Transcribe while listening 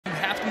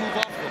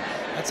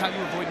That's how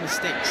you avoid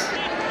mistakes.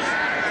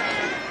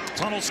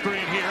 Tunnel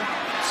screen here.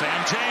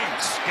 Sam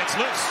James gets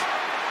loose.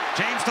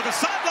 James to the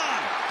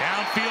sideline.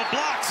 Downfield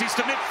blocks. He's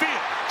to midfield.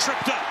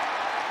 Tripped up.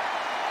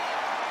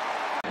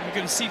 You're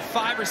going to see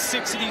 5 or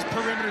 6 of these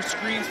perimeter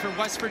screens for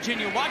West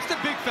Virginia. Watch the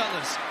big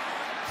fellas.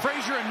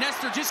 Frazier and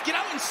Nestor just get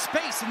out in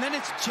space, and then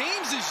it's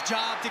James's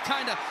job to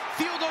kind of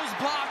feel those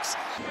blocks.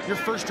 Your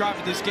first drive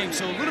of this game,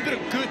 so a little bit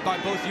of good by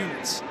both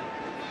units.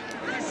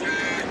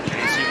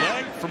 Easy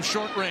leg from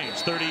short range,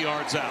 30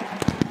 yards out.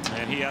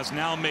 And he has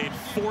now made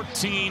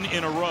 14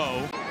 in a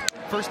row.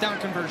 First down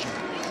conversion. Play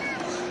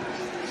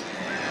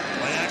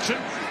action.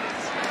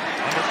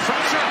 Under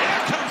pressure.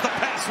 Here comes the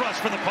pass rush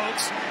for the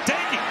Pokes.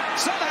 Daggy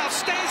somehow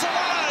stays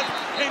alive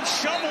and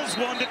shovels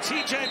one to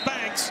TJ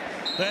Banks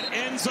that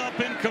ends up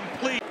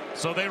incomplete.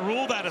 So they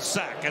rule that a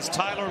sack as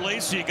Tyler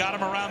Lacey got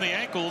him around the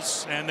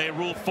ankles, and they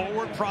rule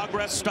forward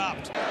progress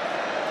stopped.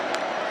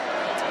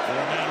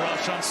 4-man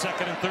rush on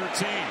 2nd and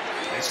 13.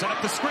 They set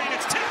up the screen.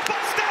 It's tipped by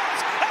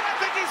Stills, and I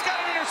think he's got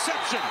an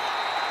interception.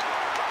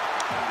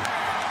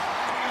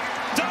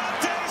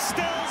 Dante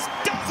Stills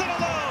does it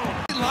alone.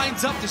 He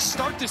lines up to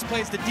start this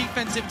play as the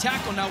defensive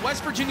tackle. Now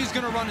West Virginia's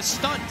going to run a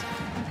stunt.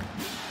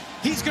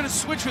 He's going to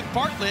switch with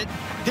Bartlett.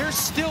 There's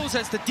Stills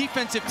as the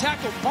defensive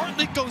tackle.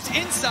 Bartlett goes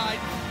inside.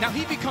 Now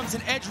he becomes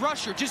an edge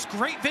rusher. Just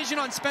great vision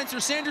on Spencer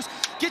Sanders.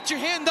 Get your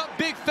hand up,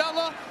 big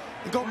fella,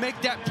 and go make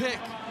that pick.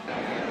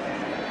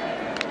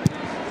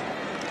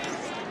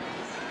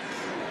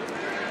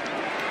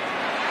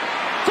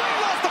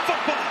 Lost the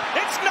football.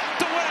 It's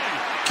knocked away.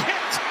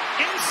 Kicked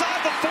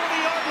inside the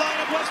 40-yard line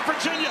of West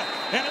Virginia.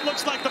 And it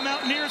looks like the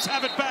Mountaineers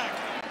have it back.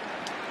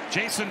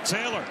 Jason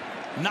Taylor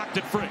knocked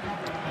it free.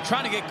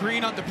 Trying to get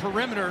Green on the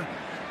perimeter.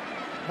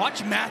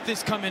 Watch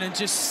Mathis come in and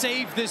just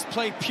save this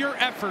play. Pure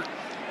effort.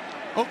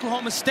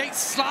 Oklahoma State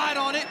slide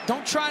on it.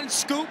 Don't try and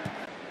scoop.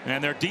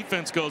 And their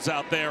defense goes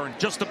out there and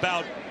just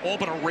about all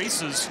but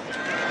erases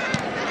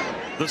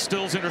the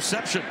Stills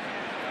interception.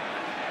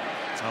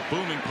 A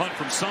booming punt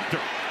from Sumter.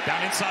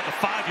 Down inside the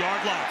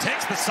 5-yard line.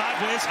 Takes the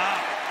sideways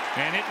hop.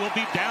 And it will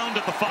be down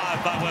to the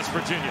 5 by West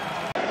Virginia.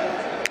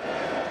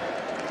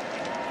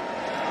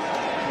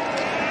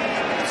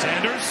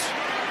 Sanders.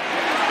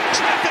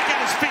 Traffic at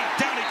his feet.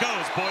 Down he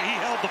goes. Boy, he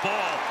held the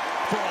ball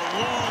for a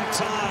long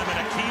time. And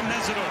Akeem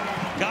Mesidor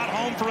got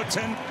home for a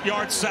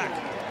 10-yard sack.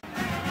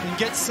 And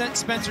get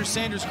Spencer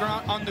Sanders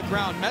on the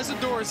ground.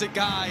 Mesidor is a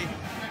guy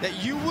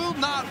that you will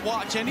not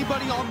watch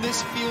anybody on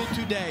this field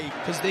today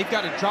because they've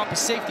got to drop a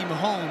safety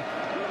Mahone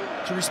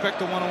to respect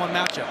the one-on-one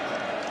matchup.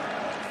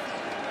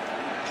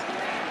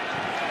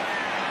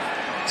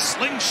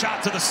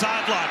 Slingshot to the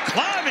sideline.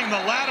 Climbing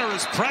the ladder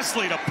is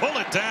Presley to pull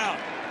it down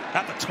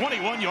at the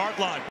 21-yard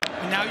line.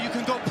 And now you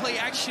can go play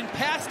action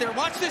pass there.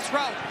 Watch this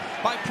route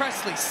by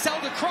Presley. Sell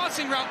the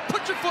crossing route.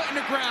 Put your foot in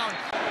the ground.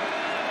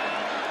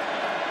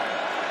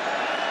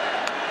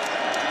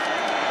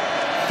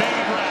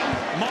 Fade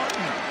route.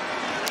 Martin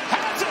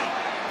has it.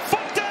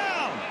 Foot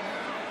down.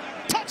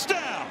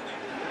 Touchdown.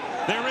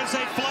 There is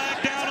a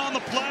flag down on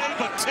the play,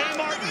 but Tay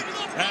Martin,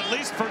 at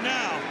least for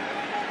now,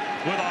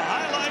 with a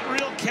highlight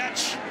reel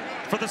catch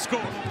for the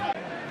score.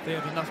 They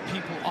have enough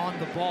people on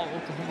the ball,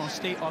 Oklahoma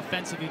State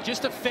offensively.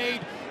 Just a fade.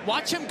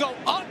 Watch him go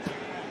up.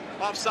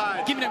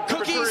 Offside. Giving him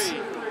cookies.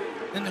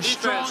 And the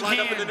strong lined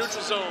hands. up in the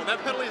neutral zone.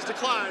 That penalty is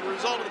declined.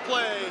 Result of the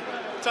play,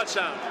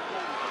 touchdown.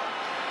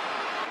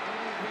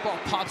 The ball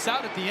pops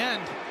out at the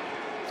end.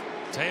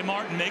 Tay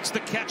Martin makes the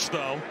catch,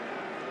 though.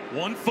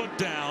 1 foot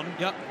down.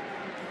 Yep.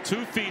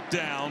 2 feet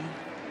down.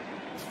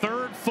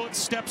 3rd foot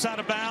steps out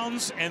of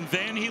bounds, and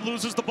then he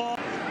loses the ball.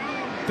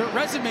 Their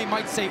resume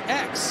might say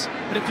X,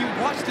 but if you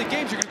watch the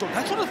games, you're going to go,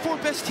 that's one of the 4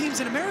 best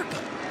teams in America.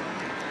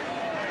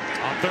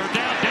 On 3rd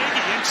down,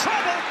 Daggy in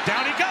trouble.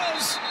 Down he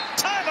goes.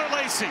 Tyler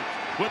Lacey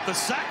with the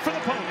sack for the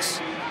Pokes.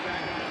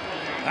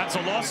 That's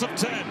a loss of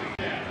 10.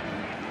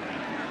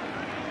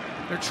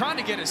 They're trying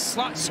to get a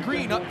slot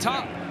screen up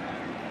top.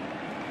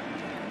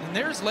 And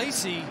there's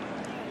Lacey.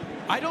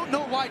 I don't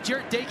know why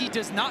Jarrett Daggy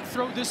does not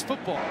throw this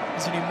football.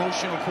 He's an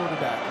emotional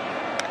quarterback.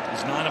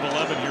 He's 9 of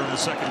 11 here in the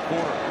 2nd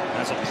quarter.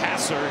 As a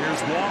passer,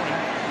 here's Warren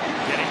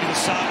getting to the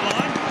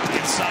sideline,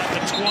 inside the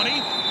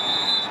 20.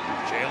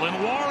 Jalen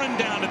Warren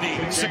down to the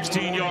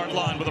 16-yard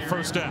line with a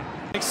 1st down.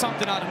 Make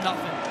something out of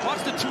nothing.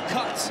 Watch the 2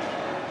 cuts.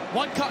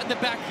 1 cut in the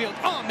backfield.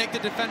 Oh, make the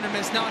defender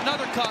miss. Now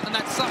another cut on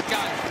that slot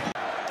guy.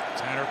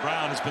 Tanner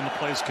Brown has been the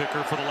place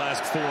kicker for the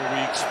last 4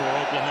 weeks for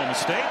Oklahoma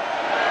State.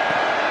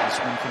 This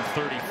one from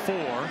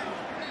 34.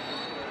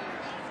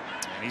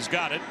 And he's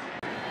got it.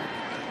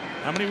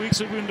 How many weeks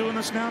have we been doing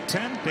this now?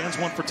 10? Dan's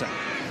 1 for 10.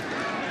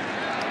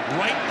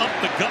 Right up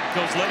the gut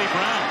goes Letty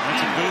Brown.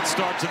 That's a good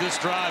start to this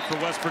drive for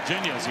West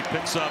Virginia as he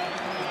picks up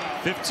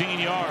 15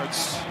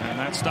 yards. And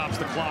that stops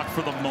the clock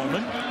for the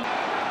moment.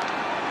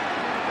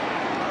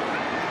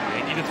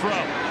 Yankee to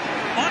throw.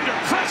 Under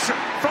pressure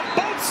from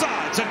both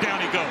sides, and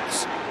down he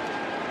goes.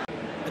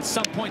 At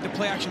some point, the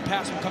play-action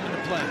pass will come into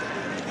play.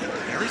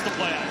 There is the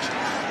play action.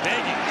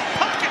 Nagy,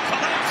 pocket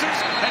collapses,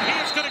 and he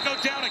is going to go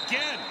down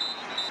again.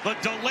 The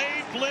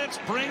delayed blitz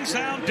brings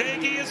down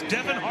Dagey as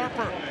Devin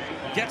Harper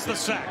gets the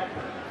sack.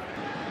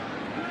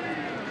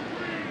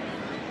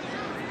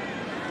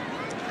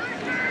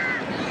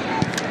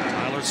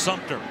 Tyler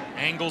Sumter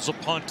angles a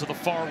punt to the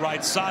far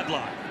right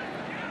sideline.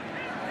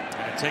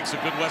 And it takes a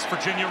good West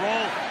Virginia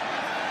roll.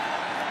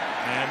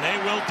 And they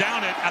will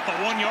down it at the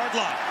 1-yard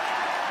line.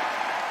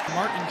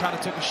 Martin kind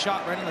of took a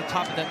shot right on the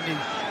top of that knee.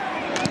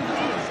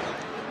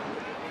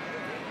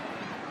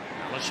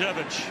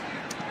 Lashevich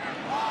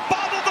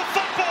bobbled the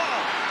football.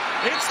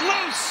 It's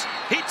loose.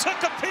 He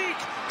took a peek,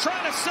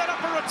 trying to set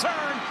up a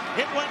return.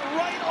 It went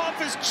right off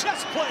his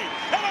chest plate,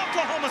 and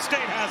Oklahoma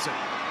State has it.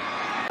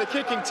 The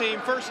kicking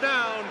team, first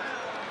down,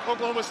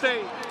 Oklahoma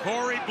State.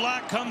 Corey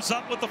Black comes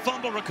up with the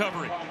fumble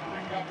recovery.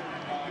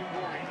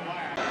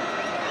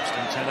 First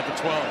and 10 at the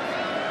 12.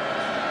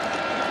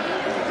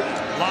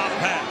 Lob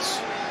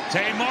pass.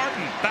 Tay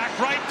Martin, back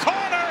right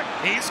corner.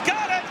 He's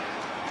got it.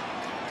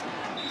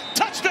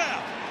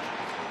 Touchdown.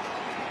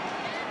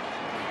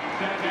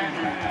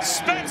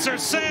 Spencer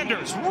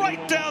Sanders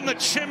right down the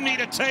chimney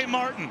to Tay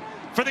Martin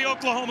for the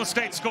Oklahoma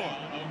State score.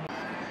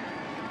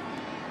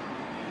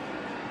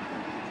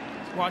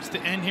 Watch the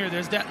end here.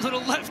 There's that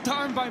little left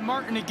arm by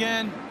Martin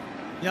again.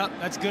 Yep,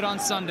 that's good on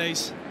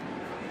Sundays.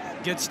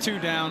 Gets 2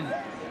 down.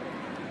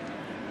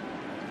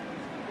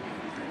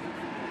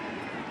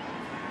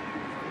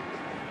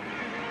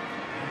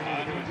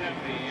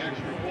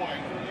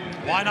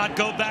 Why not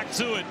go back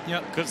to it?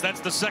 Yep. Because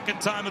that's the second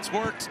time it's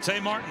worked.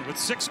 Tay Martin with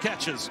 6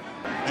 catches.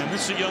 And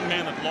this is a young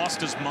man that lost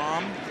his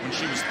mom when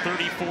she was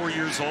 34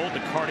 years old to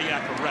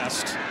cardiac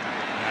arrest.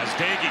 As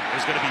Dagey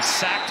is going to be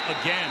sacked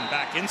again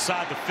back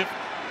inside the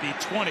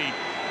 20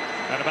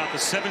 at about the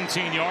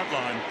 17-yard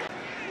line.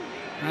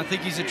 And I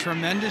think he's a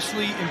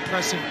tremendously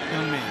impressive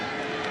young man.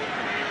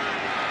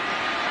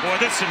 Boy,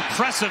 this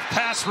impressive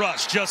pass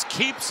rush just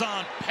keeps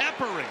on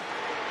peppering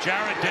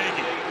Jared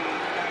Dagey.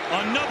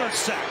 Another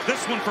sack,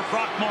 this one for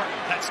Brock Martin.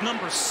 That's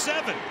number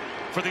 7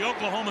 for the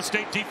Oklahoma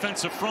State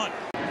defensive front.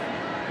 You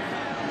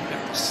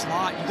got the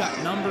slot, you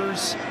got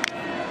numbers.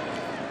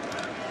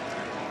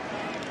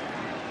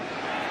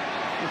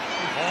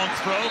 Long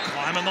throw,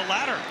 climbing the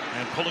ladder,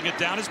 and pulling it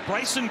down is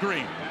Bryson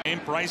Green.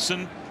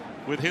 Bryson,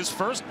 with his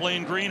first,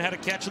 Blaine Green had a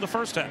catch in the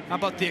first half. How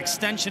about the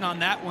extension on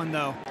that one,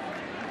 though?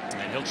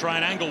 And he'll try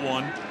and angle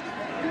one.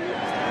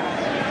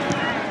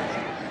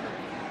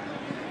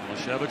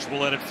 Lashevich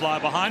will let it fly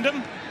behind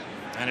him.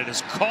 And it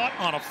is caught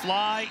on a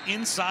fly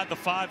inside the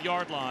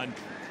 5-yard line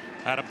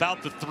at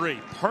about the 3.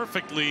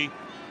 Perfectly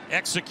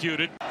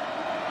executed.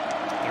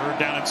 3rd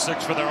down and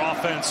 6 for their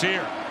offense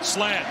here.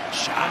 Slant,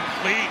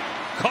 shot, lead,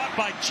 caught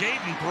by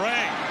Jaden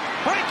Bray.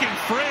 Breaking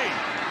free.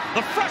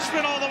 The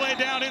freshman all the way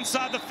down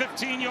inside the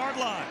 15-yard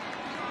line.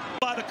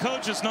 By the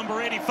coaches,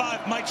 number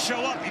 85 might show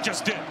up. He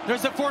just did.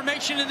 There's a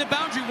formation in the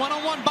boundary,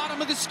 one-on-one,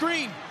 bottom of the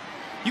screen.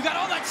 You got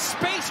all that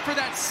space for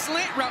that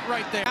slant route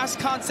right there. Pass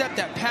concept,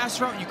 that pass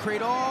route, you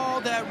create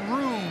all that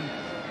room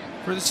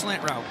for the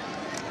slant route.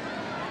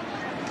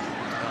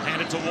 They'll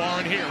hand it to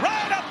Warren here.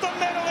 Right up the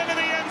middle into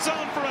the end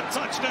zone for a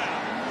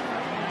touchdown.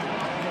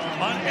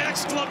 An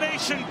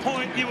exclamation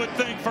point, you would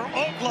think, for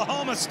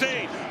Oklahoma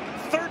State.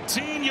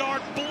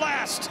 13-yard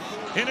blast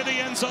into the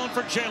end zone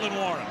for Jalen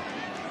Warren.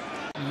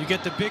 You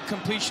get the big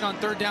completion on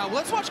 3rd down.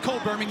 Let's watch Cole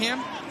Birmingham.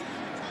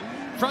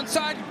 Front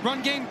side,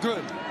 run game,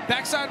 good.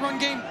 Backside run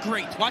game,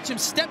 great. Watch him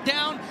step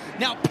down.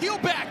 Now peel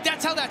back.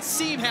 That's how that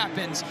seam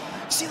happens.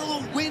 See the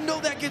little window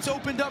that gets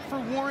opened up for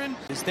Warren?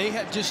 They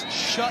have just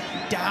shut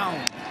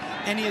down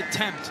any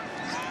attempt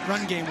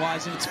run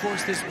game-wise, and it's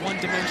forced this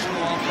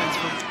one-dimensional offense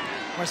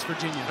from West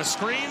Virginia. The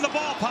screen, the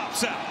ball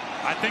pops out.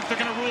 I think they're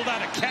going to rule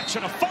that a catch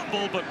and a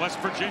fumble, but West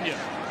Virginia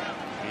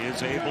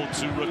is able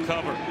to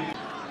recover.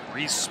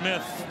 Reese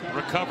Smith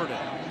recovered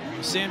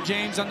it. Sam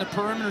James on the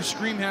perimeter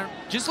screen here.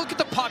 Just look at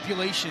the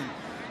population.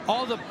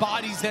 All the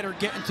bodies that are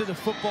getting to the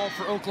football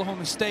for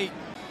Oklahoma State.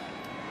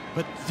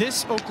 But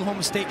this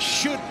Oklahoma State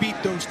should beat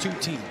those 2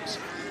 teams.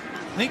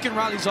 Lincoln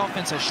Riley's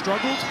offense has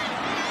struggled.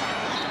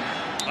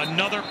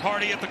 Another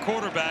party at the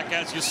quarterback,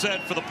 as you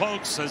said, for the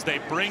Pokes as they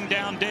bring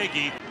down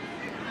Dagey.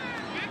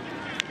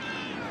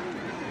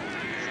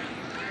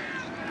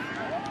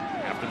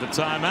 After the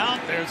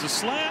timeout, there's a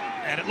slant,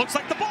 and it looks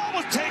like the ball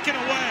was taken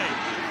away.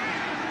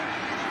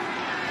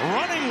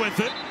 Running with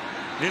it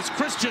is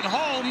Christian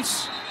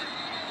Holmes.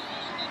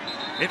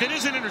 If it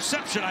is an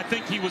interception, I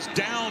think he was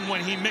down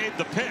when he made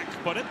the pick,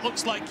 but it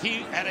looks like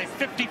he had a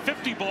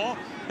 50-50 ball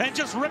and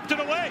just ripped it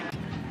away.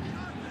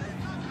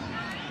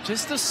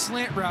 Just a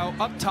slant route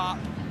up top.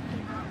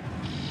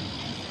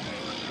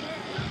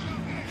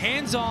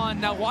 Hands on.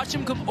 Now watch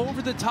him come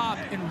over the top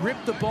and rip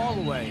the ball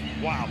away.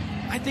 Wow.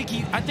 I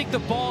think the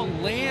ball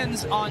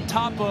lands on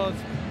top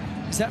of,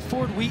 is that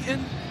Ford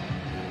Wheaton?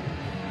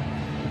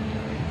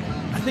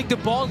 I think the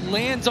ball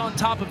lands on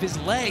top of his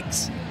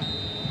legs,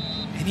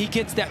 and he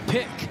gets that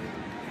pick.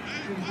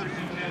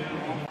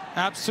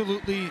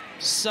 Absolutely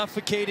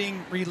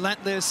suffocating,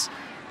 relentless,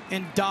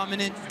 and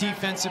dominant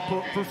defensive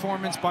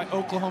performance by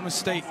Oklahoma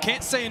State.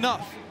 Can't say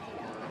enough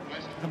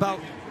about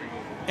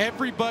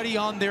everybody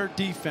on their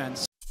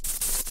defense.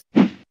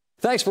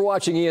 Thanks for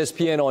watching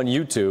ESPN on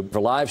YouTube.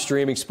 For live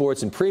streaming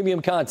sports and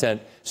premium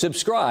content,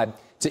 subscribe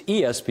to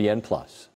ESPN+.